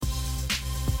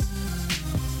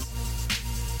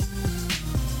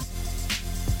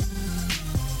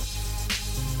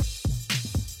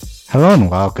Hello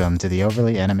and welcome to the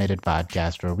Overly Animated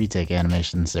Podcast, where we take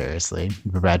animation seriously.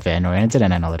 We provide fan-oriented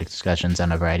and analytic discussions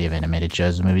on a variety of animated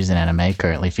shows, movies, and anime,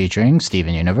 currently featuring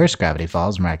Steven Universe, Gravity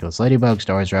Falls, Miraculous Ladybug,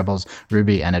 Star Wars Rebels,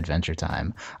 Ruby, and Adventure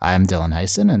Time. I'm Dylan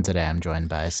Heisen, and today I'm joined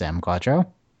by Sam Quattro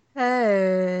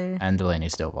Hey. and Delaney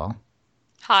Stovall.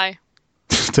 Hi.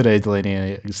 Today,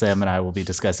 Delaney, Sam, and I will be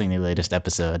discussing the latest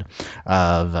episode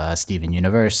of Steven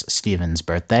Universe, Steven's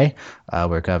Birthday.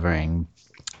 We're covering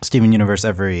Steven Universe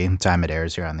every time it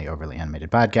airs here on the Overly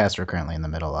Animated Podcast. We're currently in the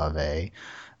middle of the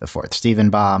fourth Steven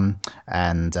bomb,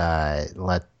 and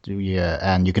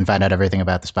and you can find out everything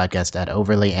about this podcast at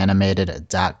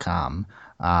overlyanimated.com.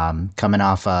 Coming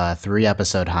off a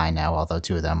 3-episode high now, although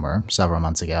 2 of them were several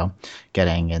months ago,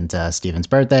 getting into Steven's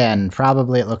Birthday, and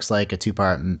probably it looks like a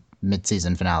 2-part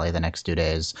mid-season finale the next 2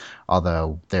 days,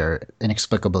 although they're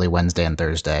inexplicably Wednesday and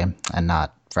Thursday and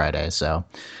not Friday. So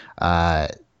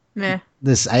Meh.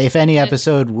 this, if any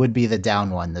episode would be the down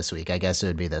one this week, I guess it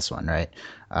would be this one, right?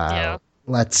 Yeah.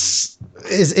 Is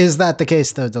that the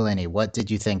case though, Delaney? What did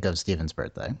you think of Steven's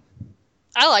Birthday?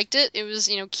 I liked it. It was,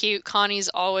 cute. Connie's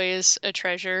always a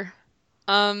treasure.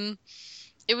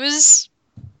 It was,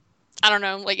 I don't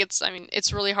know,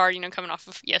 it's really hard, coming off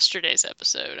of yesterday's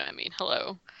episode.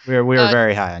 Hello. We were Uh,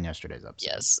 very high on yesterday's episode.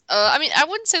 yes. I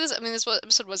wouldn't say this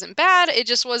episode wasn't bad.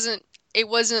 It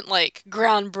wasn't like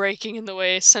groundbreaking in the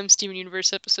way some Steven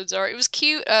Universe episodes are. It was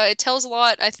cute. It tells a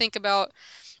lot, I think, about.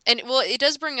 And well, it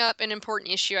does bring up an important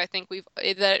issue. I think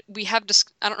I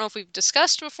don't know if we've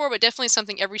discussed before, but definitely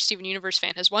something every Steven Universe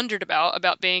fan has wondered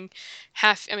about being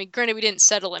half. I mean, granted, we didn't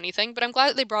settle anything, but I'm glad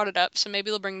that they brought it up. So maybe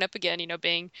they'll bring it up again.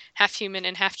 Being half human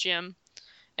and half Jim,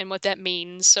 and what that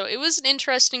means. So it was an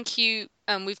interesting, cute.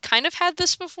 We've kind of had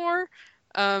this before,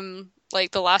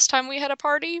 like the last time we had a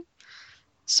party.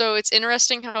 So it's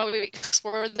interesting how we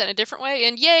explored that in a different way.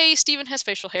 And yay, Steven has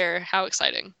facial hair. How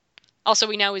exciting! Also,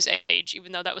 we know his age,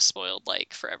 even though that was spoiled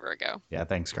like forever ago. Yeah,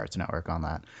 thanks, Cartoon Network, on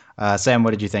that. Sam, what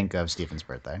did you think of Steven's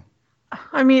Birthday?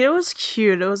 I mean, it was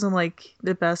cute. It wasn't like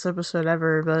the best episode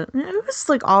ever, but it was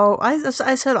like all I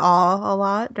said all a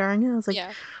lot during it. I was like,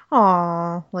 Yeah.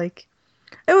 "Aw," like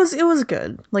it was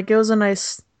good. Like it was a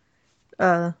nice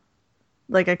uh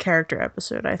like a character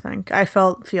episode, I think. I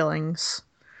felt feelings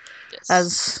Yes.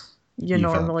 as you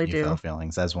normally You do. felt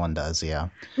feelings, as one does, yeah.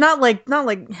 Not like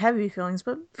heavy feelings,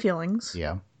 but feelings.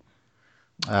 Yeah.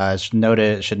 Should note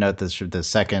this the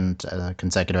second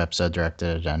consecutive episode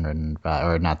directed and written by,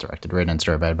 or not directed, written and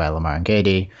story by Lamar and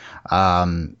Katie.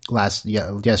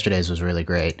 Yesterday's was really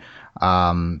great.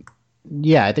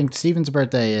 Yeah, I think Steven's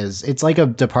Birthday it's like a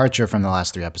departure from the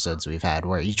last 3 episodes we've had,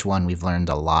 where each one we've learned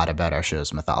a lot about our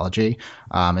show's mythology.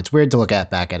 It's weird to look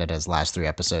back at it as last 3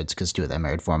 episodes because 2 of them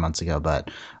aired 4 months ago, but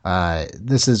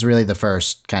this is really the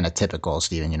first kind of typical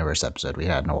Steven Universe episode we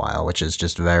had in a while, which is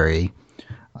just very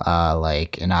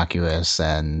like innocuous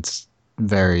and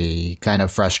very kind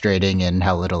of frustrating in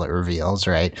how little it reveals,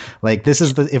 right? Like this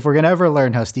is if we're gonna ever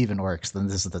learn how Steven works, then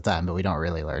this is the time, but we don't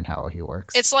really learn how he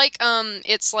works. It's like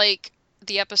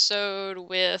the episode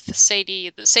with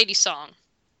Sadie, the Sadie song.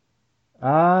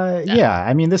 That Yeah,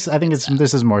 I mean I think it's that.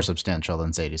 this is more substantial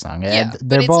than Sadie's song. Yeah,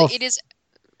 And but it is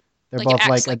they're like it both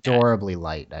like acts like that. adorably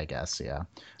light, I guess, yeah.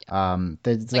 Yeah.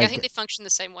 It's Like I think like they function the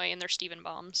same way in their Steven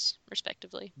bombs,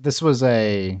 respectively. this was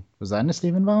that in a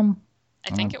Steven bomb?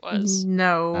 I I think don't, it was. I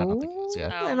don't think it was, No,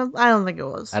 yeah. Oh, I don't think it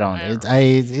was. I don't. I don't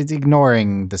It's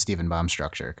ignoring the Steven Bomb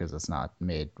structure because it's not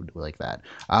made like that.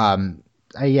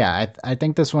 Yeah, I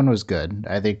think this one was good.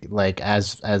 I think like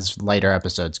as lighter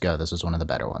episodes go, this was one of the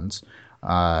better ones.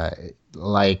 Uh,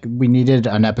 like we needed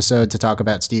an episode to talk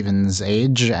about Steven's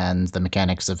age and the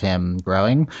mechanics of him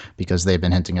growing because they've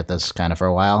been hinting at this kind of for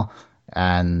a while.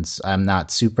 And I'm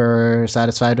not super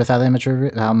satisfied with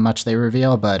how much they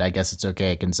reveal, but I guess it's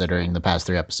okay considering the past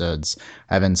 3 episodes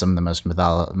have been some of the most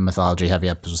mythology heavy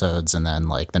episodes, and then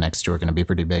like the next 2 are going to be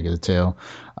pretty big too.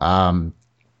 Um,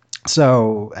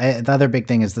 the other big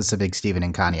thing is this is a big Stephen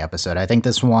and Connie episode. I think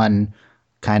this one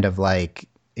kind of like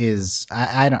is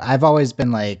I don't I've always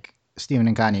been like Stephen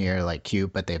and Connie are like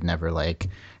cute, but they've never like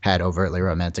had overtly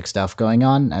romantic stuff going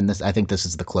on, and this I think this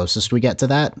is the closest we get to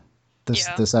that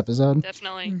yeah, this episode.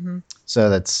 definitely. Hmm. So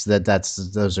that's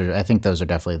those are I think those are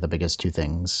definitely the biggest 2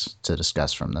 things to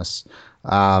discuss from this.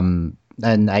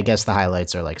 And I guess the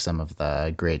highlights are like some of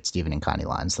the great Stephen and Connie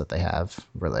lines that they have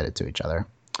related to each other.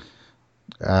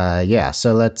 Yeah,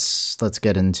 so let's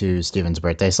get into Steven's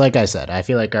birthday. So like I said, I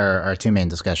feel like our 2 main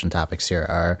discussion topics here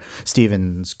are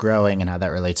Steven's growing and how that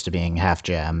relates to being half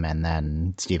Gem, and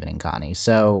then Steven and Connie.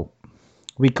 So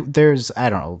there's I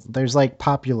don't know, there's like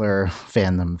popular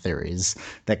fandom theories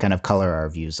that kind of color our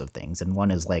views of things, and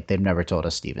one is like they've never told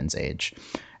us Steven's age,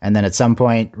 And then at some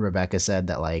point, Rebecca said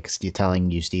that like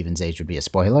telling you Steven's age would be a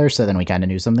spoiler, so then we kind of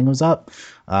knew something was up.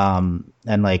 And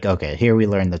like, okay, here we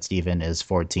learned that Steven is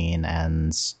 14,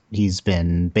 and he's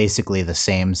been basically the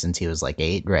same since he was like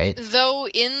 8, right? Though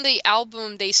in the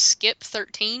album they skip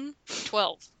 13,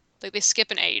 12. Like they skip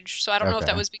an age. So I don't know if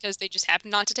that Okay. was because they just happened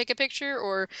not to take a picture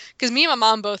or because me and my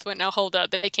mom both went, now hold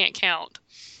up, they can't count.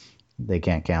 They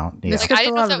can't count. They Yeah. Like skipped I a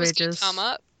didn't know if lot that of was going to ages. come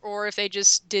up or if they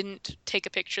just didn't take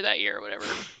a picture that year or whatever.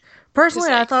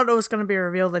 Personally, I like- thought it was going to be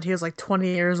revealed that he was like 20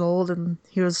 years old and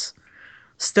he was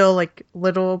still like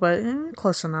little, but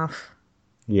close enough.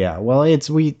 Yeah, well,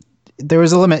 there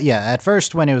was a limit. Yeah, at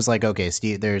first when it was like, okay,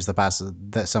 Steve, there's the possibility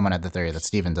that someone had the theory that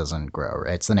Steven doesn't grow,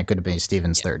 right? So then it could have been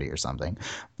Steven's 30 or something,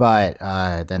 but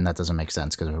then that doesn't make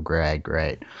sense because of Greg,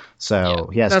 right? So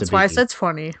he has That's to why I be. said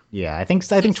 20. Yeah, I think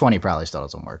 20 probably still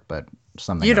doesn't work, but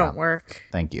something. You around. don't work.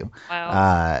 Thank you.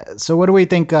 Wow. So what do we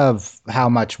think of how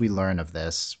much we learn of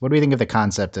this? What do we think of the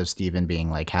concept of Steven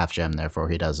being like half gem, therefore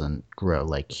he doesn't grow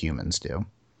like humans do?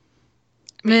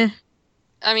 Meh.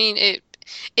 I mean,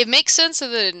 it makes sense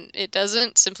that it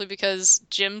doesn't simply because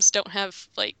gems don't have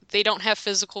like they don't have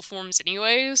physical forms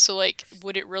anyway. So like,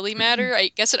 would it really matter? I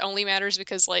guess it only matters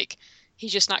because like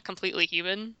he's just not completely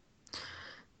human.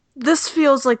 This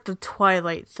feels like the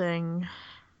Twilight thing.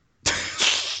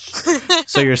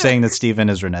 So you're saying that Steven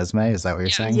is Renesmee? Is that what you're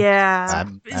Yeah. saying? Yeah.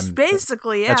 I'm- it's I'm-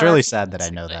 basically, yeah. That's really that's- sad that I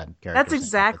know that character. That's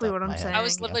exactly what I'm saying. I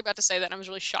was Dang, literally about to say that. And I was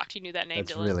really shocked you knew that name,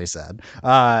 That's Dylan. really sad.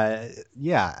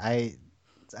 Yeah,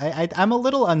 I'm a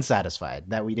little unsatisfied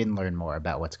that we didn't learn more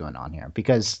about what's going on here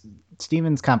because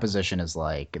Steven's composition is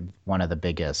like one of the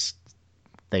biggest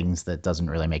things that doesn't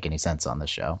really make any sense on this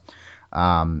show.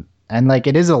 And like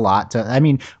it is a lot to. I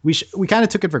mean, we kind of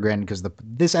took it for granted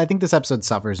because I think this episode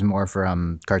suffers more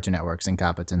from Cartoon Network's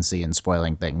incompetency and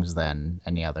spoiling things than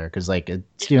any other. Because like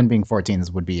Steven being 14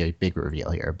 would be a big reveal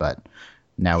here, but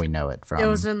now we know it from. It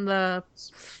was in the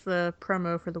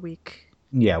promo for the week.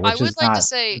 Yeah, which I would is like not, to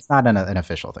say it's not an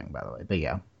official thing, by the way. But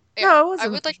yeah. No, it wasn't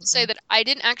I would like to say official. that I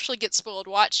didn't actually get spoiled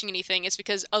watching anything. It's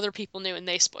because other people knew and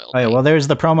they spoiled Oh yeah, me. well, there's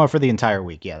the promo for the entire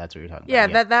week. Yeah, that's what you're talking Yeah,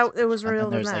 about. that it was And then real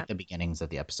than there's that. like the beginnings of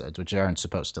the episodes, which aren't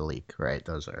supposed to leak, right?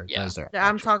 Those are. Yeah. Yeah,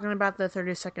 I'm talking about the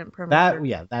 30-second promo.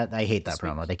 That I hate that this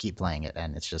week. promo. They keep playing it,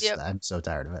 and it's just Yep. I'm so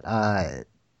tired of it.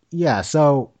 Yeah.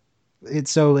 So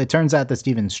it turns out that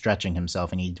Steven's stretching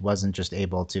himself, and he wasn't just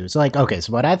able to. So like, okay,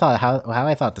 so what I thought how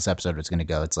I thought this episode was going to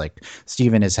go, it's like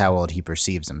Steven is how old he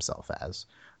perceives himself as.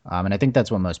 And I think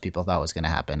that's what most people thought was going to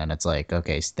happen. And it's like,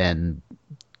 okay, then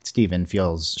Steven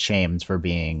feels shamed for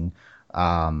being,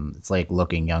 it's like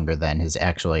looking younger than his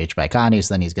actual age by Connie,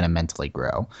 so then he's going to mentally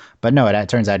grow. But no, it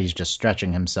turns out he's just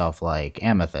stretching himself like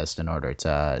Amethyst in order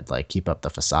to like keep up the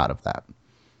facade of that.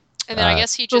 And then I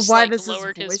guess he So just why like does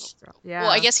lowered his his. voice drop? Yeah.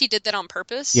 Well, I guess he did that on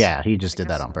purpose. Yeah, he just I did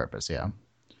that guess on so. purpose. Yeah.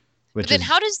 But then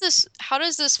how does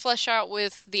this flesh out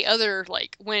with the other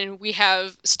like when we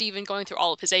have Steven going through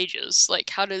all of his ages? Like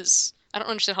how does I don't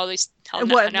understand how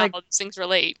What, now like- all these things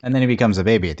relate. And then he becomes a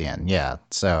baby at the end. Yeah.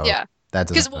 So Yeah. that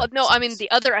Because doesn't. well, make no, I mean sense.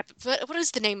 the other what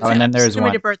is the name Oh, of and that then there's episode? Too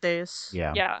many one. birthdays.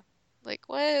 Yeah. Yeah. Like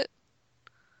what?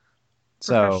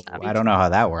 So Professional I don't know how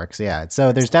that works. Yeah.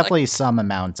 So there's It's like- definitely some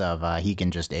amount of he can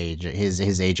just age.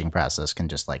 His aging process can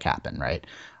just like happen, right?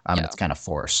 Yeah. It's kind of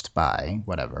forced by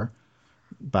whatever,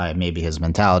 by maybe his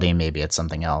mentality, maybe it's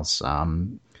something else.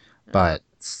 But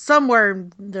Somewhere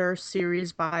in their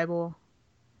series Bible.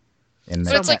 in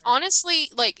But the it's like honestly,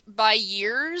 like by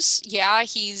years, yeah,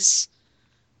 he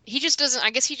just doesn't. I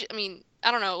guess I mean,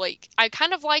 I don't know. Like I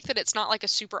kind of like that it's not like a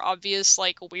super obvious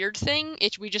like weird thing.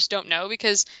 We just don't know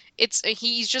because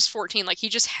he's just 14. Like he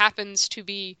just happens to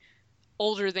be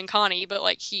older than Connie, but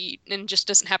like and just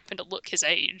doesn't happen to look his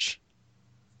age.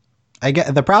 I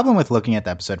get the problem with looking at the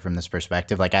episode from this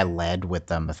perspective. Like I led with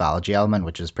the mythology element,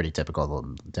 which is pretty typical of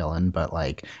Dylan, but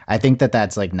like I think that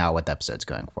that's like not what the episode's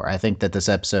going for. I think that this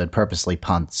episode purposely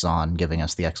punts on giving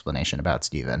us the explanation about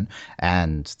Steven,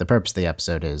 and the purpose of the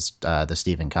episode is the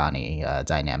Steven Connie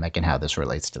dynamic and how this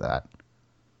relates to that.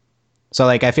 So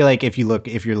like I feel like if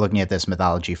you're looking at this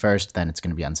mythology first, then it's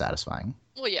going to be unsatisfying.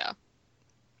 Well, yeah.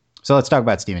 So let's talk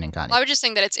about Steven and Connie. I would just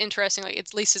think that it's interesting. Like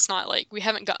at least it's not like we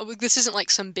haven't got. This isn't like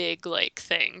some big like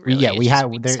thing. Really. Yeah, It's we just- have-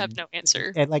 We just there- have no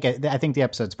answer. I think the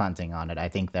episode's punting on it. I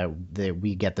think that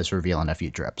we get this reveal in a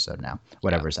future episode now,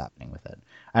 whatever's happening with it.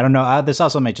 I don't know. This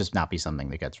also may just not be something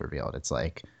that gets revealed. It's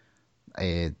like,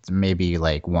 it's maybe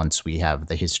like once we have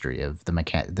the history of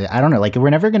the I don't know. Like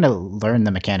we're never going to learn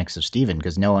the mechanics of Steven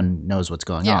because no one knows what's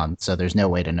going Yeah. on. So there's no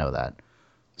way to know that.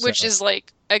 Which So, is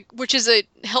like which is a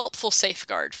helpful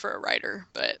safeguard for a writer,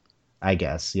 but I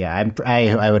guess, yeah.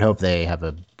 I would hope they have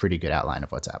a pretty good outline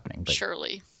of what's happening. But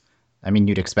surely. I mean,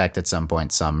 you'd expect at some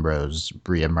point some Rose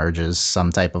reemerges,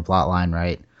 some type of plot line,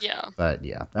 right? Yeah. But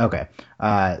yeah, okay.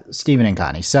 Steven and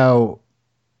Connie. So,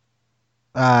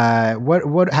 how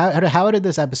did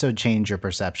this episode change your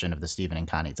perception of the Steven and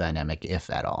Connie dynamic, if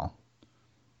at all?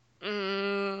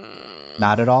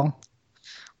 Not at all.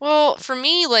 Well, for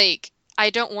me, like, I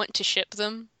don't want to ship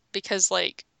them because,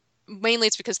 like, mainly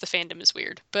it's because the fandom is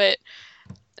weird,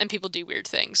 and people do weird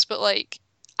things. But like,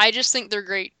 I just think they're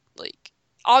great. Like,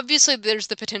 obviously, there's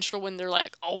the potential when they're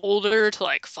like older to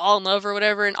like fall in love or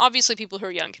whatever, and obviously, people who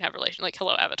are young can have relations. Like,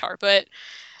 hello, Avatar. But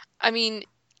I mean,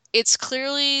 it's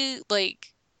clearly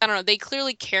like I don't know. They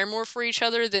clearly care more for each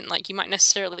other than like you might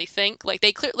necessarily think. Like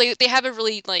they have a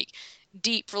really like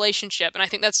deep relationship, and I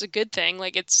think that's a good thing.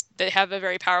 Like they have a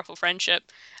very powerful friendship.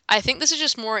 I think this is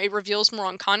just more it reveals more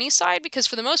on Connie's side because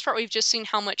for the most part we've just seen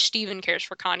how much Steven cares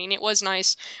for Connie, and it was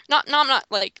nice. Not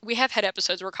like we have had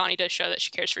episodes where Connie does show that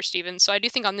she cares for Steven, so I do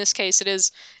think on this case it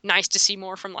is nice to see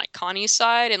more from like Connie's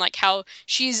side and like how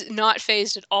she's not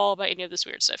phased at all by any of this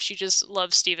weird stuff. She just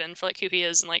loves Steven for like who he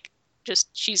is and like just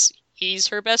he's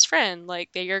her best friend.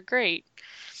 Like they are great.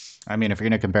 I mean, if you're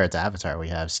going to compare it to Avatar, we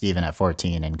have Steven at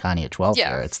 14 and Connie at 12 Yeah.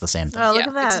 here. It's the same thing. Oh, look Yeah,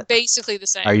 at that. it's basically the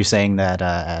same. Are you saying that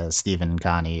as Steven and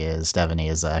Connie is Devaney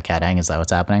is Kat Eng? Is that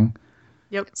what's happening?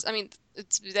 Yep. I mean,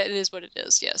 that is what it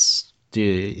is. Yes.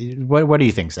 What do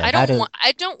you think, Zach? I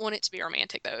don't want it to be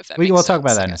romantic though. If that we'll makes talk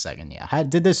about sense. that in a second. Yeah.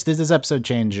 Did this episode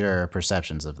change your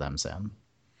perceptions of them, Sam?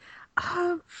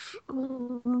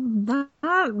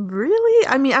 Not really.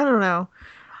 I mean, I don't know.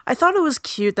 I thought it was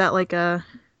cute that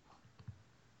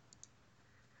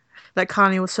that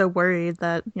Connie was so worried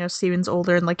that Steven's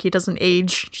older and like he doesn't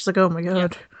age. She's like, oh my god.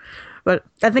 Yeah. But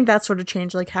I think that sort of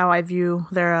changed like how I view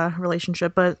their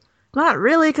relationship, but not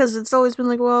really because it's always been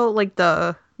like, well, like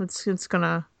it's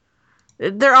gonna.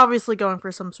 They're obviously going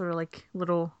for some sort of like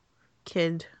little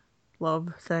kid love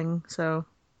thing. So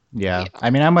yeah. I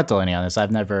mean, I'm with Delaney on this.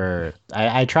 I've never.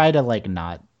 I try to like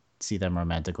not see them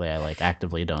romantically. I like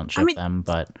actively don't ship them,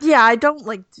 but yeah, I don't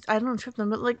ship them,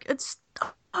 but like it's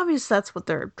obvious that's what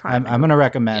they're trying. I'm gonna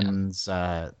recommend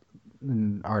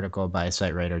an article by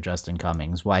site writer Justin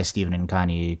Cummings, Why Steven and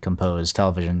Connie Composed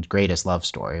Television's Greatest Love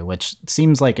Story, which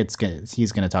seems like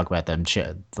he's gonna talk about them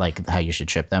like how you should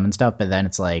ship them and stuff, but then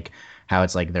it's like how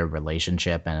it's like their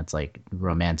relationship and it's like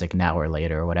romantic now or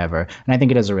later or whatever. And I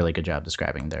think it does a really good job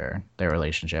describing their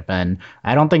relationship. And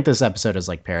I don't think this episode is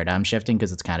like paradigm shifting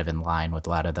because it's kind of in line with a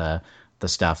lot of the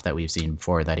stuff that we've seen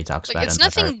before that he talks about. It's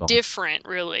nothing different,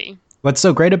 really. What's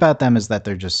so great about them is that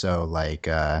they're just so like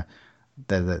that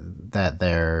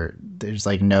there's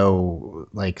like no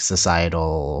like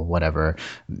societal whatever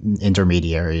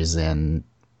intermediaries in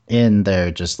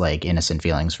their just like innocent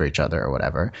feelings for each other or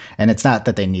whatever. And it's not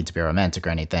that they need to be romantic or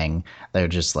anything. They're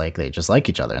just like they just like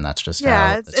each other, and that's just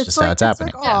how it's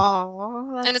happening. Like,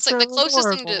 oh, and it's like the closest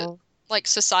thing to like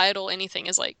societal anything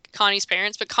is like Connie's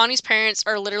parents, but Connie's parents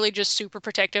are literally just super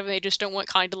protective and they just don't want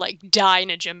Connie to like die in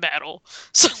a gym battle.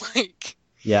 So like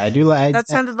yeah, I do like that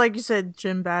sounded like you said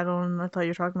gym battle, and I thought you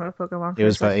were talking about Pokemon. It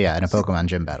was in a Pokemon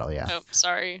gym battle. Yeah. Oh,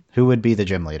 sorry. Who would be the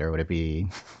gym leader? Would it be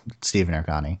Steven or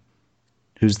Connie?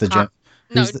 Who's the gym?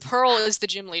 No, Pearl is the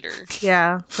gym leader.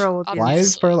 Yeah, Pearl would be. Why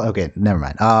is Pearl? Okay, never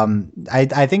mind.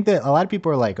 I think that a lot of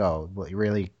people are like, oh, well,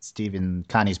 really,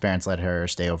 Connie's parents let her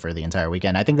stay over the entire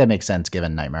weekend. I think that makes sense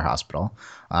given Nightmare Hospital.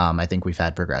 I think we've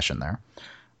had progression there.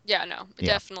 Yeah, no,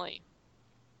 definitely.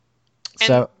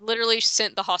 And literally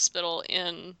sent the hospital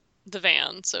in the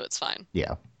van, so it's fine.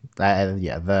 Yeah.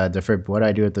 The what do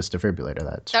I do with this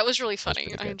defibrillator? That was really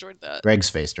funny. I enjoyed that. Greg's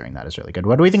face during that is really good.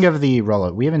 What do we think of the role?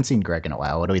 We haven't seen Greg in a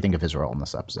while. What do we think of his role in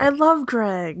this episode? I love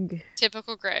Greg.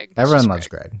 Typical Greg. Everyone loves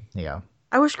Greg. Yeah.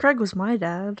 I wish Greg was my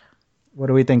dad. What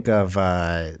do we think of?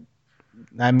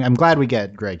 I'm glad we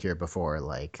get Greg here before.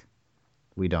 Like,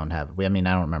 we don't have. I mean,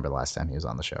 I don't remember the last time he was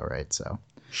on the show, right? So.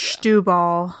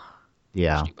 Stewball.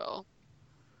 Yeah. Stewball.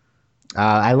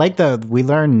 I like we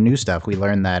learn new stuff. We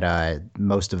learned that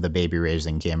most of the baby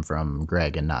raising came from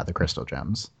Greg and not the crystal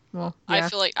gems. Well, yeah.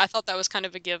 I thought that was kind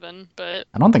of a given, but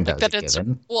I don't think that was a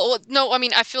given. Well, no, I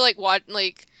mean, I feel like wow,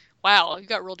 you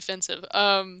got real defensive.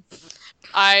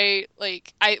 I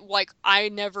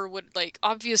never would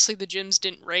obviously the gems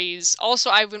didn't raise. Also,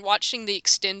 I've been watching the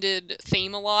extended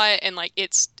theme a lot, and like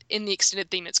it's in the extended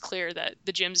theme, it's clear that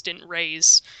the gems didn't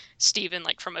raise Steven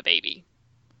from a baby.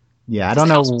 Yeah, I don't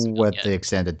know what the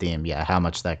extended theme. Yeah, how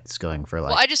much that's going for.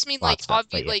 Well, I just mean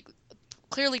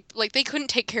clearly they couldn't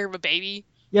take care of a baby.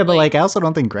 Yeah, but I also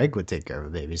don't think Greg would take care of a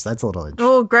baby, so that's a little interesting.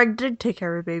 Oh, Greg did take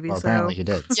care of a baby. Well, apparently he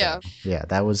did. So, yeah,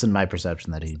 that wasn't my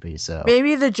perception that he'd be. So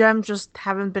maybe the gems just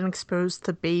haven't been exposed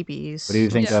to babies. What do you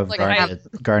think of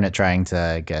Garnet trying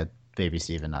to get baby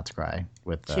Steven not to cry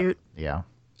with Cute. yeah.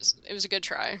 It was a good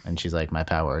try. And she's like, my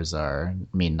powers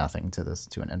mean nothing to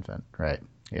an infant, right?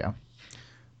 Yeah.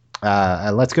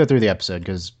 Let's go through the episode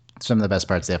because some of the best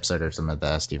parts of the episode are some of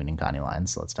the Steven and Connie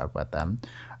lines. So let's talk about them.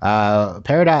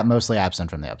 Peridot mostly absent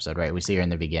from the episode, right? We see her in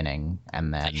the beginning,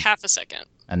 and then Like half a second.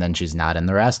 and then she's not in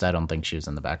the rest. I don't think she was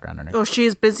in the background or anything. Oh,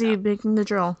 she's busy making the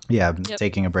drill. Yeah,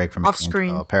 taking a break from Off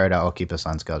screen. Peridot will keep us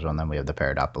on schedule, and then we have the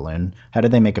Peridot balloon. How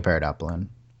did they make a Peridot balloon?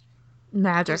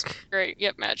 Magic. Great.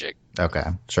 Yep, magic. Okay,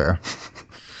 sure.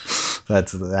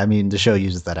 The show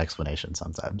uses that explanation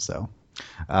sometimes. So,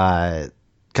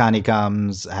 Connie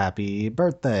comes, happy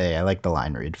birthday. I like the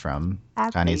line read from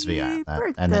Happy Connie's VI.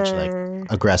 And then she like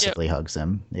aggressively hugs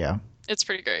him. Yeah. It's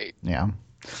pretty great. Yeah.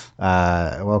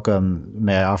 Welcome.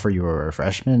 May I offer you a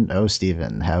refreshment? Oh,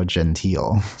 Stephen, how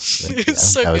genteel.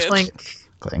 It's so that was good. Clink.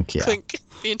 Clink, yeah. Clink.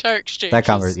 The entire exchange. That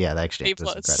is exchange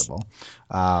was A+. incredible.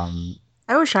 I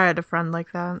wish I had a friend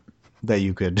like that. That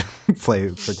you could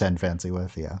pretend fancy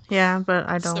with, yeah. Yeah, but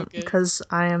I So don't good. because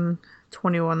I am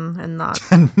 21 and not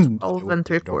 12 and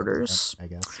 3/4. I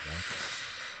guess.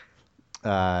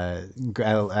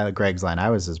 Greg's line, I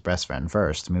was his best friend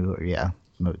first.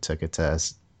 Moot took it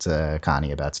to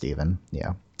Connie about Steven.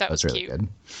 Yeah, That was really cute.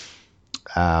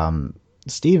 good.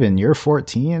 Steven, you're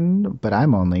 14, but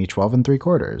I'm only 12 and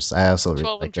 3/4. I also really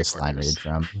 12 like and this line 3/4. read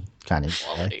from Connie's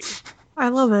Quality. I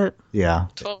love it. Yeah,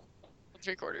 12 and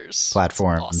 3/4.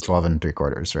 platform Awesome. 12 and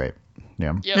 3/4, right?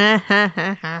 Yeah.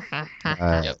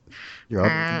 Yep. You're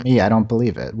older than me. I don't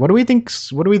believe it. What do we think?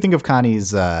 What do we think of Connie's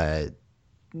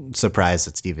surprise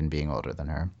at Steven being older than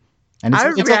her? And I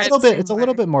it's a reacted little the bit. same It's a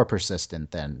little way. bit more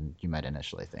persistent than you might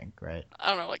initially think, right? I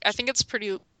don't know. Like, I think it's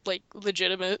pretty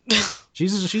legitimate.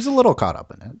 She's a little caught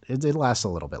up in it. It lasts a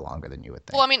little bit longer than you would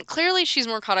think. Well, I mean, clearly she's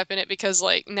more caught up in it because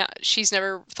now she's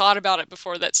never thought about it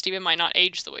before that Steven might not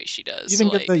age the way she does. you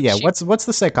think like, what's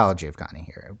the psychology of Connie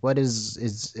here? What is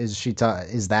she?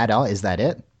 Is that all? Is that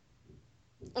it?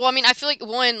 Well, I mean, I feel like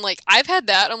I've had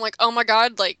that. I'm like, oh my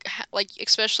God,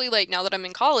 especially now that I'm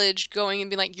in college, going and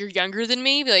being like, you're younger than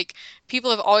me. Like,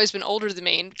 people have always been older than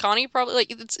me, and Connie probably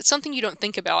it's something you don't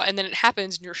think about, and then it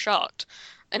happens and you're shocked.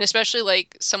 And especially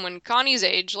someone Connie's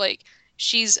age,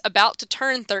 she's about to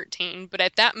turn 13, but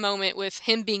at that moment with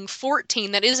him being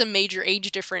 14, that is a major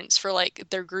age difference for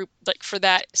their group, for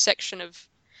that section of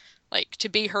to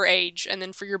be her age, and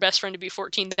then for your best friend to be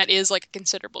 14, that is a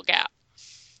considerable gap.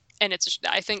 And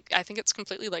I think it's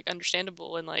completely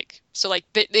understandable, and it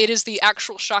is the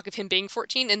actual shock of him being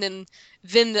 14, and then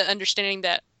the understanding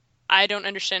that I don't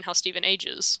understand how Steven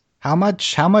ages. How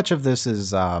much of this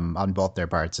is on both their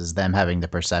parts is them having the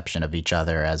perception of each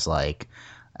other as a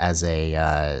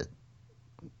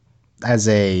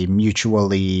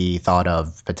mutually thought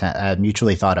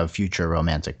of future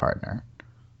romantic partner.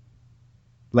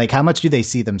 Like, how much do they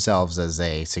see themselves as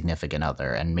a significant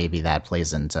other, and maybe that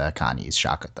plays into Connie's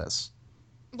shock at this.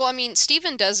 Well, I mean,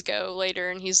 Steven does go later,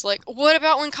 and he's like, "What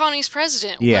about when Connie's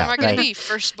president? Yeah, what am I gonna right. be,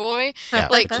 first boy?" Yeah,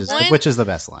 which is the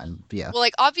best line. Yeah. Well,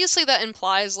 obviously that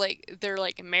implies they're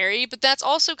married, but that's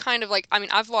also kind of I mean,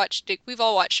 we've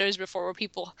all watched shows before where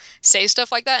people say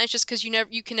stuff like that, and it's just because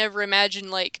you can never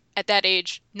imagine at that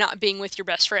age not being with your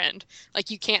best friend.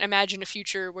 You can't imagine a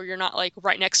future where you're not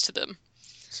right next to them.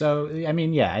 So, I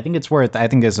mean, yeah, I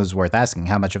think this is worth asking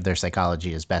how much of their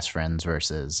psychology is best friends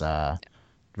versus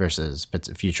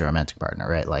future romantic partner,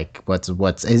 right?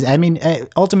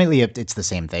 Ultimately it's the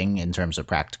same thing in terms of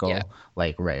practical, Yeah.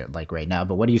 right now.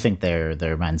 But what do you think their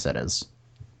mindset is?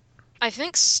 I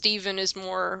think Steven is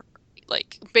more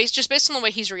based on the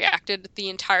way he's reacted the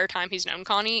entire time he's known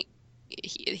Connie.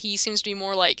 He seems to be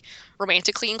more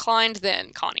romantically inclined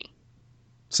than Connie.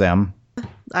 Sam,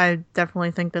 I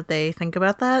definitely think that they think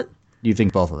about that. do you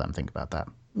think both of them think about that?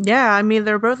 Yeah, I mean,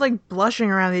 they're both blushing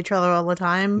around each other all the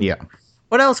time. Yeah.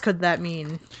 What else could that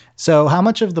mean? So how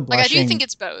much of the I blushing? do think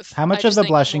it's both. How much I of just the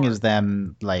think blushing more- is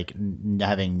them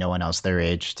having no one else their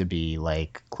age to be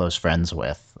close friends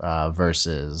with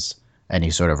versus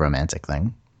any sort of romantic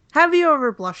thing? Have you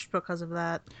ever blushed because of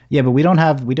that? Yeah, but we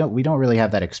don't really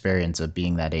have that experience of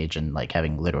being that age and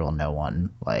having literal no one.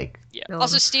 Yeah. Dylan.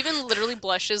 Also, Steven literally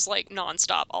blushes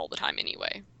nonstop all the time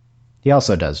anyway. He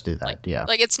also does do that. Yeah.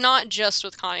 It's not just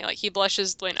with Connie. He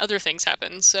blushes when other things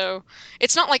happen. So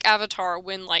it's not like Avatar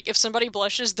when if somebody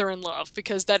blushes, they're in love,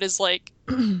 because that is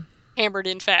hammered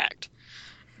in fact.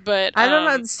 But I don't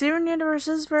know. Steven Universe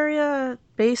is very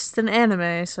based in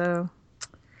anime, so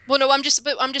well, no, I'm just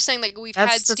saying we've had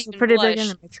that's a Steven pretty blush, big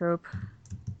anime trope.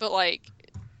 but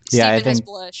Yeah, Steven has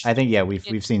blushed. I think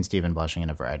we've seen Steven blushing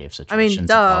in a variety of I mean, situations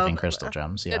duh. involving crystal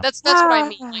gems. Yeah. That's what I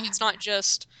mean. It's not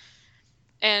just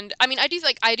And I mean, I do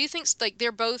think like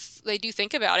they do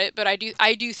think about it, but I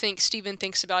do think Steven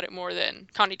thinks about it more than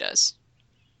Connie does.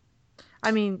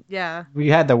 I mean, yeah. We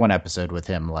had the one episode with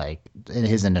him, like in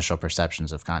his initial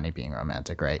perceptions of Connie being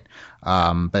romantic, right?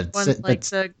 But One like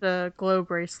but the glow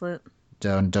bracelet.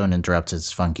 don't interrupt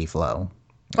his funky flow.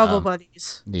 Bubble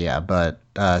buddies. Yeah, but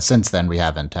since then we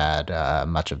haven't had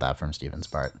much of that from Steven's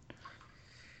part.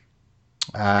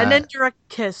 And then direct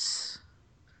kiss.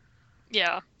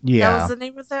 Yeah. That Yeah, was the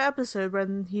name of the episode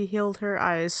when he healed her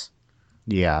eyes.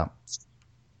 yeah.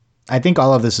 I think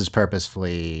all of this is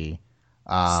purposefully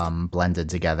blended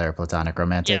together, platonic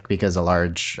romantic, Yeah. because a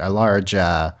large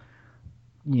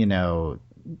you know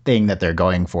thing that they're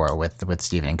going for with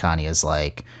Steven and Connie is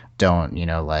like don't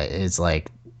like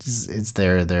it's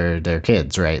their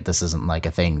kids, right? This isn't like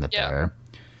a thing that Yeah.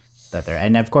 they're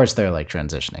and of course they're like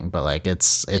transitioning, but like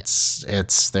it's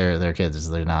their kids.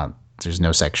 They're not. There's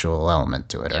no sexual element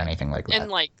to it or Yeah. anything like that.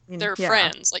 And like they're Yeah.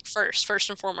 friends. Like first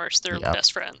and foremost, they're Yep.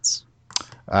 best friends.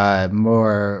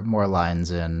 More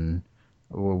lines in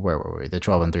where were we? The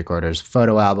 12 and 3/4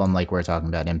 photo album, like we're talking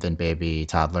about infant, baby,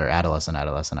 toddler, adolescent.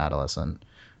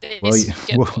 They Well, you,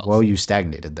 get well, you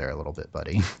stagnated there a little bit,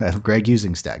 buddy. Greg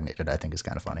using stagnated, I think, is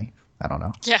kind of funny. I don't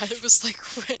know. Yeah, it was like,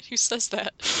 who says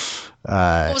that?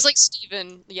 It was like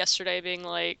Steven yesterday being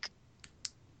like,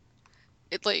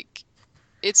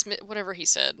 it's whatever he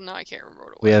said. No, I can't remember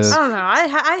what it We was. had I don't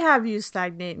know. I have used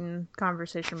stagnate in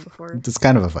conversation before. It's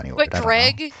kind of a funny word. But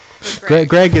I don't know.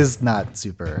 Greg is not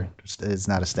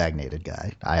a stagnated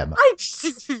guy. I am.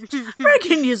 I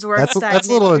can use the word That's a stagnate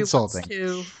little if he wants insulting.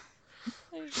 to.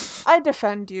 I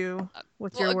defend you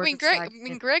with your Well, I word.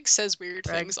 mean, Greg says weird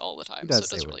Greg. things all the time, He so does it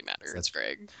say doesn't weird really matter. things. It's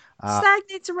Greg.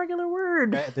 Stagnate's a regular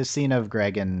word. The scene of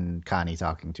Greg and Connie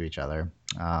talking to each other,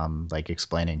 like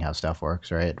explaining how stuff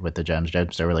works, right? With the gems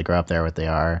don't really grow up there what they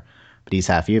are, but he's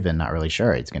half even, not really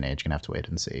sure he's gonna age. Gonna have to wait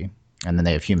and see. And then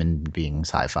they have human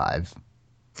beings high five.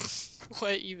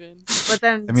 What even? But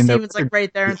then I mean, they're- Steven's like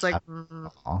right there, and it's like,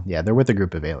 Oh, yeah, they're with a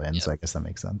group of aliens, so I guess that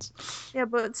makes sense. yeah,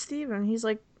 but Steven, he's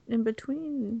like in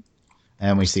between.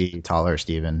 And we see taller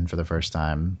Steven for the first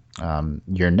time.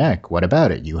 Your neck, what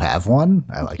about it? You have one?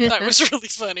 I like that. That was really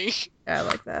funny. Yeah, I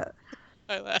like that.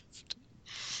 I laughed.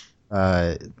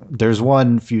 There's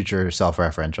one future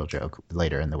self-referential joke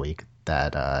later in the week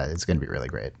that is going to be really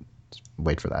great.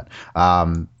 Wait for that.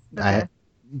 Okay.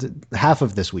 Half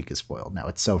of this week is spoiled now.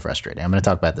 It's so frustrating. I'm going to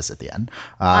talk about this at the end.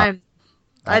 I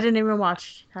didn't even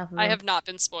watch half of it. I have not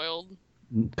been spoiled.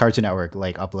 Cartoon Network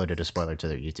uploaded a spoiler to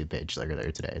their YouTube page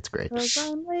earlier today. It's great. 'Cause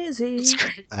I'm lazy. It's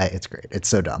great. It's great. It's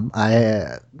so dumb. I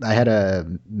had a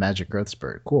magic growth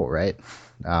spurt. Cool, right?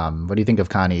 What do you think of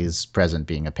Connie's present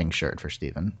being a pink shirt for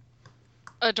Steven?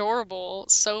 Adorable.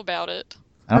 So about it.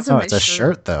 I don't That's a know. nice It's a shirt.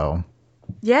 shirt though.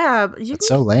 Yeah, but you It's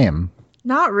can, so lame.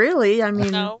 not really. I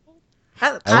mean, No.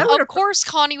 I would Of course,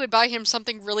 Connie would buy him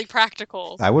something really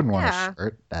practical. I wouldn't want Yeah. a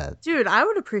shirt. dude, I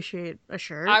would appreciate a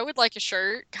shirt. I would like a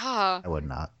shirt. God. I would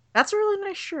not. That's a really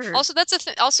nice shirt. Also, that's a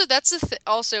thing. Also, that's a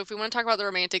also, if we want to talk about the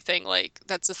romantic thing, like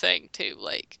that's a thing too.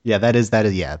 Like, Yeah, that is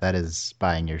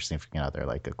buying your significant other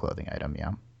like a clothing item.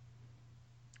 Yeah.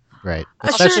 Right. A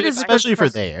shirt Especially is a good especially for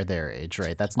present. their age,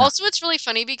 right? That's not. also, it's really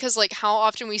funny because like how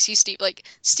often we see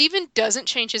Steven doesn't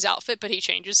change his outfit, but he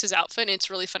changes his outfit, and it's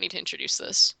really funny to introduce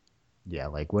this. Yeah,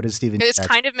 like what does Steven? 'Cause it's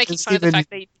kind of making fun of the fact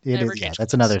that he never Yeah, changes.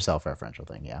 that's another self-referential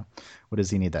thing. Yeah. What does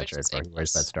he need that Which shirt is for? He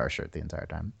wears that ageless. star shirt the entire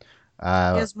time. He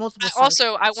has multiple.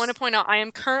 Also, I sizes. want to point out I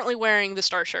am currently wearing the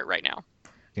star shirt right now.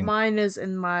 Mine is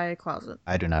in my closet.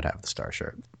 I do not have the star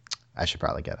shirt. I should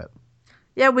probably get it.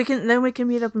 Yeah, we can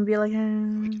meet up and be like,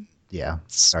 Yeah,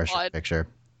 star shirt Squad. picture.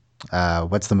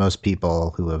 What's the most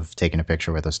people who have taken a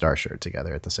picture with a star shirt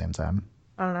together at the same time?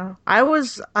 I don't know. I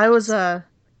was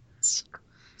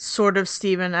sort of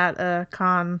Steven at a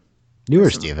con. You were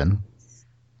Awesome. Steven.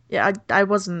 Yeah, I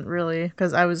wasn't really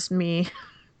because I was me.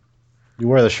 You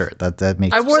wore the shirt. That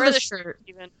makes. I wore Wear the shirt, shirt.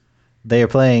 Steven. They are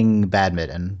playing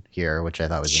badminton here, which I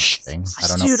thought was interesting. I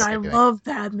don't know. Dude, what I they're doing. love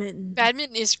badminton.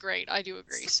 Badminton is great. I do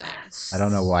agree. Same. I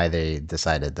don't know why they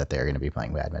decided that they're going to be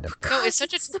playing badminton. No, it's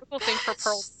such a It's the typical thing for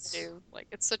Pearl to best. do. Like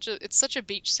it's such a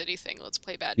beach city thing. Let's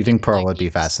play badminton. You think Pearl Like, would be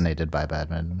it's- fascinated by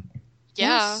badminton?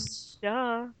 Yeah. Yes.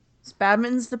 Yeah.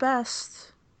 Badminton's the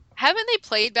best. Haven't they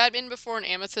played badminton before and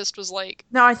Amethyst was like,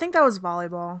 No, I think that was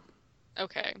volleyball.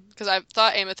 okay. Because I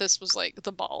thought Amethyst was like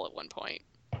the ball at one point.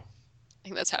 I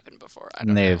think that's happened before. I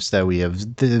don't And know. so we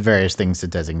have the various things to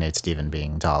designate Stephen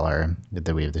being taller.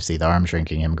 That we have to see the arm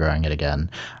shrinking, him growing it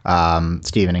again.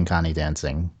 Stephen and Connie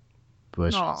dancing. which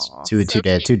is Aw. So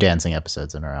cute. two dancing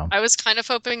episodes in a row. I was kind of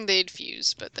hoping they'd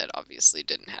fuse, but that obviously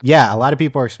didn't happen. Yeah, a lot of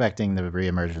people are expecting the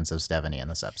reemergence of Stephanie in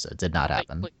this episode. Did not Like,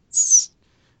 happen. please.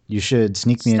 You should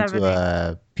sneak me into Stephanie.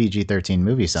 a PG-13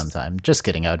 movie sometime. Just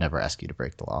kidding. I would never ask you to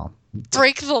break the law.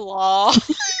 Break the law.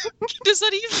 Does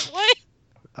that even play?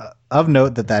 Of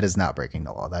note that is not breaking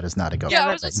the law. That is not a government Yeah,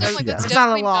 I was just saying, like, thing. that's It's not a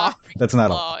definitely law. not breaking That's not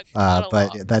the a law. It's not a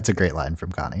but law. that's a great line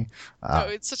from Connie. No,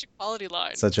 it's such a quality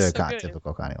line. Such It's a so good.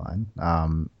 typical Connie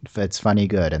line. It's funny,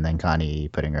 good, and then Connie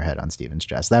putting her head on Steven's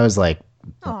chest. That was like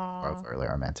more Aw. of early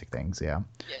romantic things. Yeah.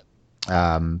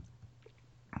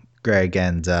 Greg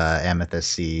and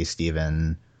Amethyst see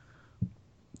Steven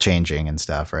changing and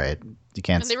stuff, right? You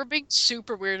can't. And they were being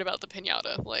super weird about the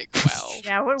pinata. Like, wow.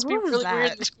 Yeah, what It's being was really weird in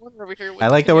that? this corner over here. With I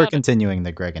the like that we're pinata. continuing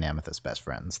the Greg and Amethyst best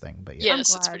friends thing, but yeah.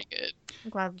 Yes, I'm it's glad. pretty good. I'm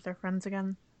glad that they're friends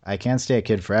again. I can't stay a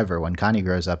kid forever. When Connie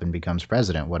grows up and becomes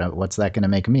president, what's that going to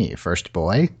make me? First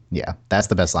boy? Yeah, that's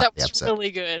the best line That of the was episode.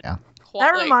 really good. Yeah.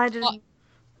 That reminded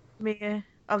me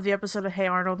of the episode of Hey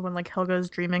Arnold when like Helga's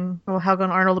dreaming. Well, Helga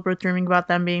and Arnold are both dreaming about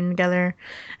them being together,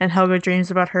 and Helga dreams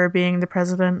about her being the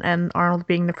president and Arnold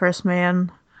being the first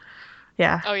man.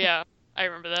 Yeah, Oh yeah, I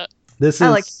remember that. This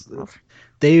I is like.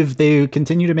 they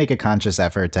continue to make a conscious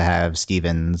effort to have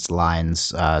Steven's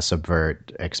lines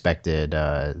subvert expected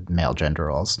male gender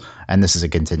roles, and this is a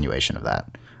continuation of that.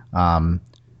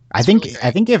 I think really great.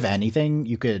 I think if anything,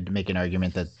 you could make an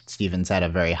argument that Stevens had a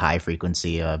very high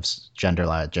frequency of gender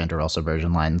role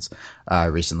subversion lines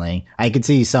recently. I could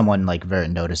see someone like very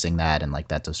noticing that and like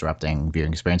that disrupting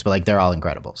viewing experience, but like they're all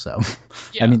incredible. So,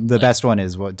 Yeah, I mean, the like- best one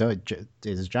is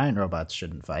is giant robots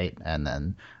shouldn't fight, and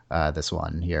then this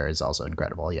one here is also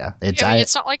incredible. Yeah, Yeah, I mean,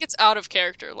 it's not like it's out of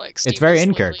character. Like it's very Steven's in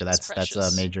literally character. is That's a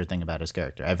precious. major thing about his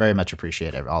character. I very much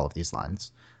appreciate all of these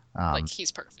lines. Like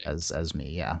he's perfect. As me,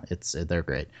 yeah, they're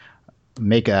great.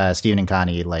 Make Steven and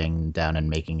Connie laying down and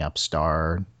making up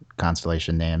star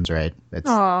constellation names, right?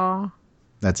 Aw.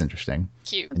 That's interesting.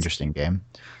 Cute. Interesting game.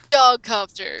 Dog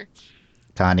copter.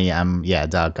 Connie,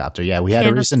 Dogcopter. Yeah, we had a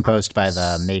Candace recent post by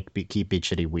the Keep Beat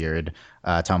Shitty Weird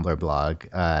Tumblr blog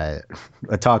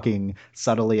talking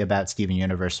subtly about Steven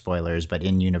Universe spoilers, but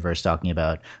in universe talking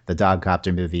about the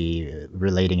Dogcopter movie,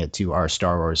 relating it to our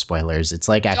Star Wars spoilers. It's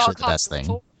like actually the best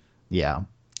thing. Yeah.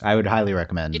 I would highly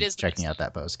recommend It is the checking best out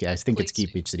that post. Yeah, I think it's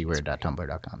Please do.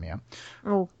 keepbeatcityweird.tumblr.com. Yeah.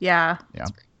 Oh yeah.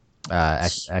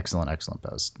 Excellent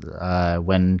post.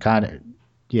 When Connie,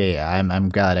 I'm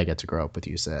glad I get to grow up with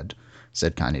you, said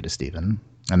Connie to Steven.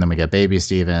 And then we get baby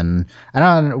Steven. I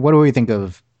don't know, what do we think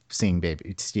of seeing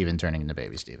baby Steven turning into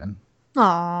baby Steven?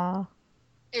 Aw.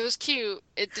 It was cute.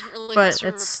 It didn't really But serve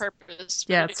it's- a purpose.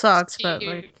 yeah, but it sucks, was but,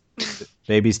 like- cute.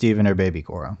 Baby Steven or baby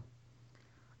Cora?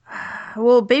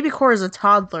 Well, baby Core is a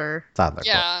toddler. Toddler.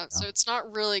 Yeah, so it's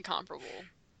not really comparable.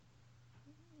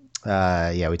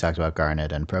 Yeah, we talked about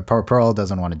Garnet and Pearl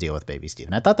doesn't want to deal with baby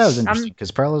Steven. I thought that was interesting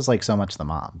because Pearl is like so much the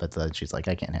mom, but then she's like,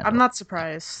 I can't handle I'm it. not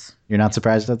surprised. You're not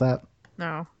surprised at that?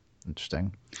 No.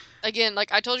 Interesting. Again,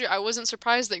 like I told you, I wasn't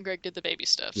surprised that Greg did the baby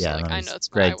stuff. Yeah, so, like, that I was- know it's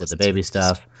Greg did the baby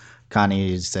stuff.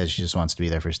 Connie says she just wants to be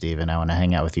there for Steven. I want to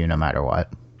hang out with you no matter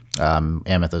what.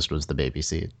 Amethyst was the baby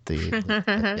seat. The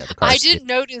car I seat. did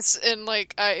notice, and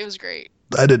like it was great.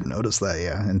 I didn't notice that,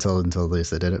 yeah, until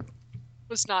Lisa did it.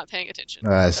 Was not paying attention.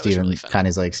 That was Steven, really funny.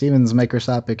 Connie's like, Steven's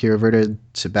microscopic. He reverted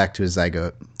back to his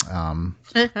zygote.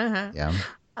 I Yeah.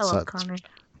 love Connie.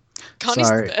 Connie's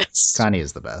sorry. the best. Connie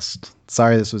is the best.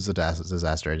 Sorry this was a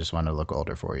disaster. I just want to look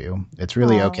older for you. It's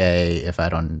really Aw. okay if I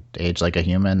don't age like a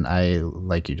human. I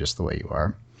like you just the way you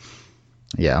are.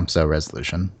 Yeah, so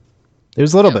resolution. It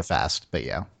was a little Yep. bit fast, but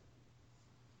yeah.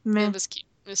 Meh. It was cute.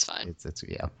 It was fine. It's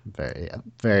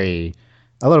very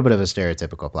a little bit of a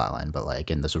stereotypical plotline, but like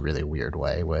in this really weird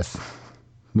way with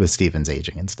Steven's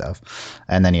aging and stuff.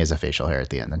 And then he has a facial hair at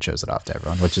the end and shows it off to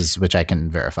everyone, which I can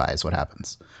verify is what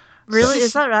happens. Really?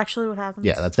 Is that actually what happens?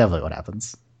 Yeah, that's definitely what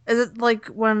happens. Is it like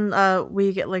when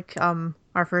we get like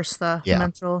our first Yeah.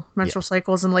 menstrual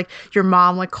cycles and like your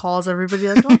mom like calls everybody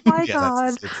like, oh my Yeah,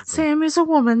 god, it's- Sammy's a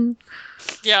woman.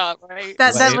 Yeah, right.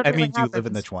 That Well, I literally mean, do you live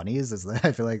in the happens. 20s? Is that,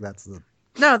 I feel like that's the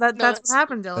No, No, that's that's- what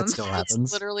happened, Dylan. that still That's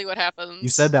happens. literally what happens. You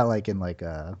said that like in like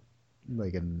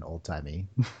an old timey.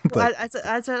 I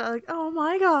said like, oh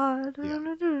my god.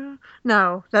 Yeah.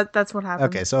 No, that's what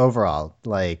happened. Okay, so overall,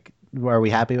 like, are we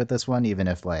happy with this one? Even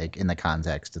if like in the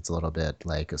context, it's a little bit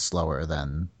like slower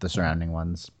than the surrounding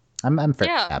ones. I'm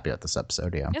fairly Yeah. happy with this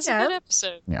episode. Yeah. It's Yeah. a good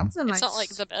episode. Yeah. It's, a It's not nice- like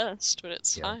the best, but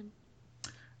it's Yeah. fine.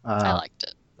 I liked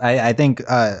it. I think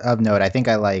of note, I think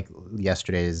I like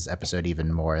yesterday's episode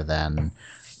even more than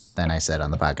than I said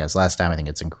on the podcast last time. I think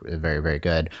it's very, very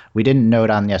good. We didn't note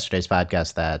on yesterday's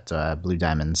podcast that Blue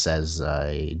Diamond says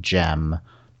gem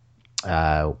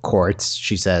quartz.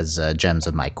 She says gems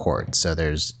of my court. So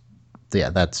there's,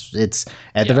 it's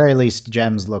at the very least,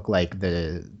 gems look like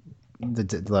the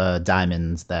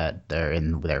diamonds that they're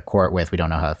in their court with. We don't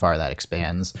know how far that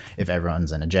expands, if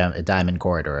everyone's in a diamond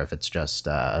court, or if it's just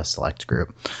a select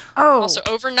group. Oh, Also,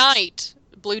 overnight,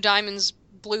 Blue Diamond's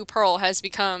Blue Pearl has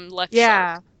become Left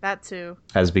yeah, Shark. that too.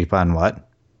 Has become what?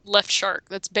 Left Shark.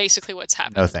 That's basically what's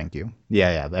happening. No, thank you.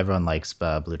 Yeah. Everyone likes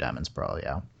Blue Diamond's Pearl.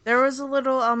 Yeah. There was a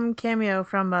little cameo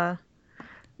from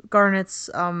Garnet's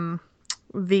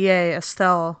VA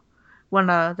Estelle when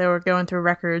they were going through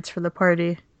records for the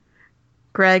party.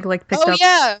 Greg picked up. Oh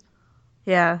yeah.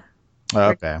 Yeah.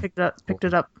 Oh, Greg okay. Picked up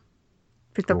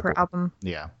her Cool. album.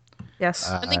 Yeah. Yes.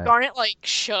 And then Garnet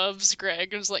shoves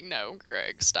Greg and is like, "No,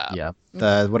 Greg, stop." Yeah.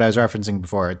 What I was referencing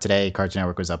before, today Cartoon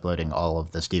Network was uploading all of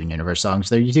the Steven Universe songs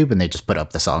to their YouTube, and they just put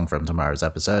up the song from tomorrow's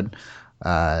episode.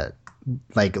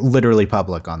 Literally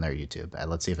public on their YouTube.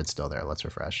 Let's see if it's still there. Let's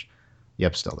refresh.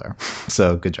 Yep, still there.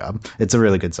 So good job. It's a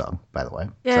really good song, by the way.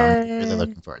 Yay. So I'm really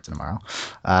looking forward to tomorrow.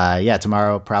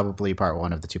 Tomorrow probably part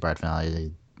 1 of the 2-part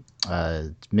finale,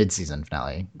 mid-season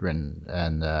finale, written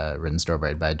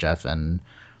storyboard by Jeff and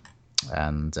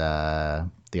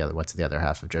what's the other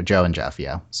half of Joe and Jeff.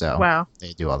 Yeah. So wow.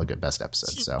 They do all the good best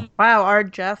episodes. So wow, our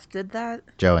Jeff did that.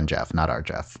 Joe and Jeff, not our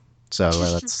Jeff. So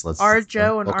let's our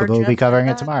Joe and our we'll Jeff be covering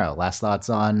did it that? tomorrow. Last thoughts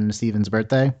on Steven's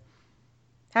birthday?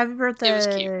 Happy birthday! It was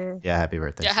cute. Yeah, happy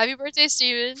birthday. Yeah, happy birthday,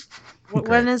 Steven.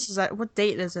 When is that? What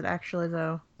date is it actually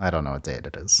though? I don't know what date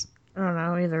it is. I don't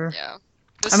know either. Yeah.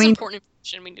 This is important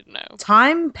information we need to know.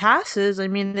 Time passes. I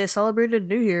mean, they celebrated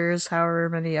New Year's however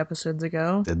many episodes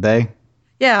ago. Did they?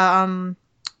 Yeah,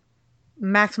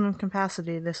 Maximum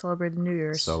Capacity. They celebrated New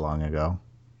Year's. So long ago.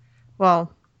 Well,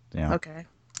 Yeah. okay.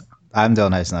 I'm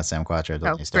Dylan Heiss, not Sam Quattro.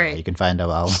 Great. You can find out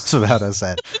all about us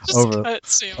at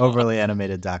Sam.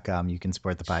 overlyanimated.com. You can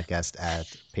support the podcast at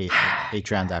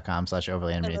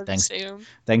patreon.com/overlyanimated.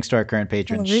 Thanks to our current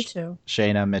patrons, Me too.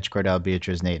 Shayna, Mitch, Cordell,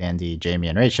 Beatrice, Nate, Andy, Jamie,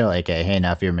 and Rachel, aka Hey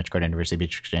Now, you're Mitch Cordell, University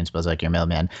Beatrice James, Buzz like your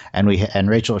mailman. And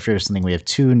Rachel, if you're listening, we have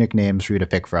 2 nicknames for you to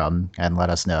pick from, and let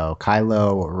us know: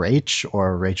 Kylo Rach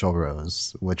or Rachel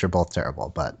Rose, which are both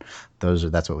terrible, but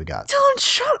that's what we got. Dylan,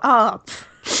 shut up.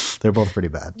 They're both pretty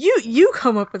bad. You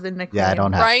come up with a nickname. Yeah, I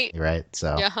don't have Right. any, right?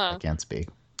 So Yeah. I can't speak.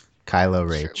 Kylo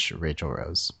True. Rachel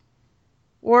Rose.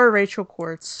 Or Rachel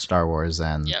Quartz. Star Wars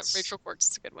and Yeah, Rachel Quartz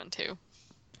is a good one too.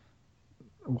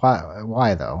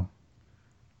 Why though?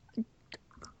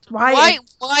 Why?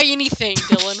 Why anything,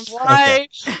 Dylan? Why?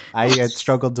 I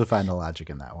struggled to find the logic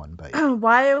in that one, but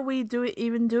Why are we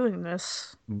even doing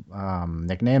this?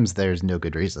 nicknames, there's no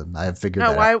good reason. I've figured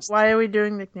No, that why out. why are we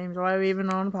doing nicknames? Why are we even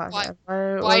on a podcast?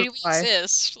 Why do we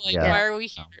exist? Yeah. Why are we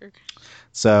here?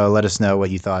 So let us know what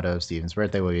you thought of Steven's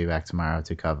birthday. We'll be back tomorrow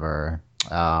to cover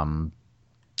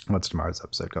what's tomorrow's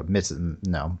episode called?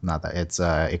 No, not that. It's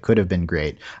it could have been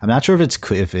great. I'm not sure if it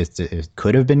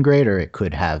could have been great or it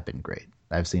could have been great.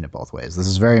 I've seen it both ways. This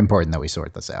is very important that we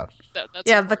sort this out. That's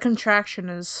Yeah, the important. contraction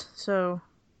is so.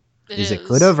 Is it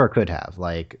could have or could have?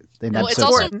 Well, it's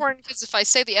also important. important because if I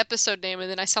say the episode name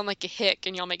and then I sound like a hick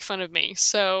and y'all make fun of me,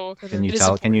 so Can you it is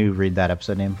tell? Can you read that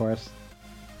episode name for us?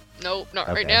 nope, not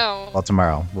Okay. right now. Well,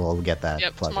 tomorrow we'll get that.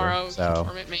 Yep, pleasure. tomorrow. So,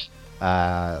 Torment me.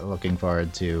 looking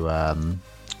forward to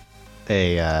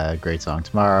a great song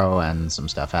tomorrow and some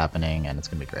stuff happening, and it's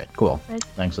gonna be great. Cool. Right.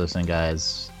 Thanks for listening,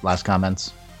 guys. Last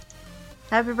comments?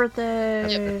 Happy birthday.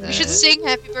 Happy We birthday. should sing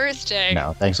happy birthday.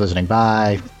 No. Thanks for listening.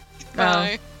 Bye.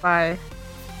 Bye. Bye.